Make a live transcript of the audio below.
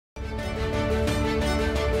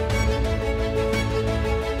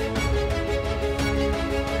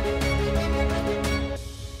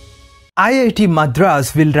IIT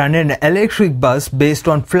Madras will run an electric bus based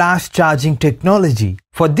on flash charging technology.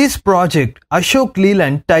 For this project, Ashok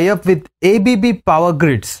Leland tie up with ABB Power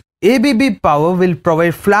Grids. ABB Power will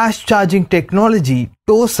provide flash charging technology,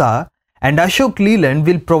 Tosa, and Ashok Leland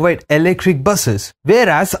will provide electric buses,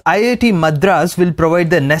 whereas IIT Madras will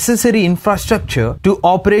provide the necessary infrastructure to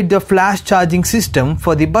operate the flash charging system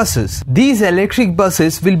for the buses. These electric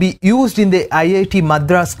buses will be used in the IIT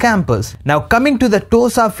Madras campus. Now coming to the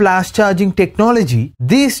Tosa flash charging technology,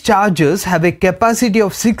 these chargers have a capacity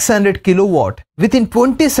of 600 kilowatt. Within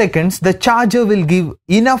 20 seconds, the charger will give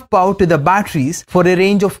enough power to the batteries for a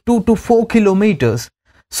range of 2 to 4 kilometers.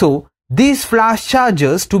 So, these flash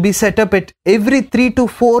chargers to be set up at every 3 to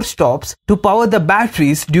 4 stops to power the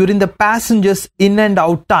batteries during the passengers' in and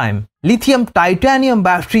out time. Lithium titanium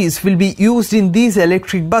batteries will be used in these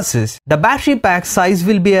electric buses. The battery pack size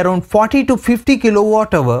will be around 40 to 50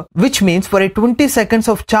 kilowatt hour, which means for a 20 seconds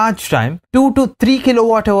of charge time, 2 to 3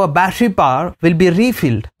 kilowatt hour battery power will be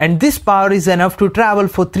refilled, and this power is enough to travel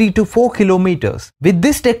for 3 to 4 kilometers. With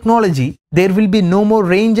this technology, there will be no more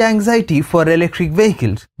range anxiety for electric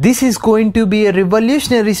vehicles. This is going to be a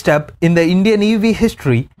revolutionary step in the Indian EV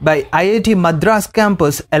history by IIT Madras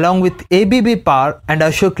campus along with ABB Power and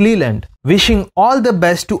Ashok Leland. Wishing all the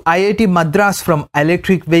best to IIT Madras from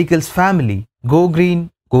Electric Vehicles family. Go green,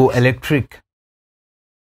 go electric.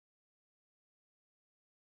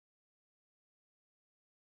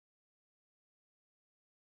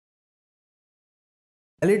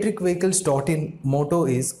 ElectricVehicles.in motto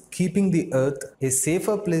is keeping the earth a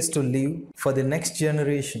safer place to live for the next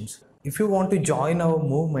generations. If you want to join our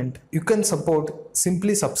movement, you can support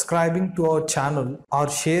simply subscribing to our channel or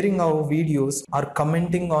sharing our videos or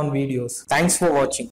commenting on videos. Thanks for watching.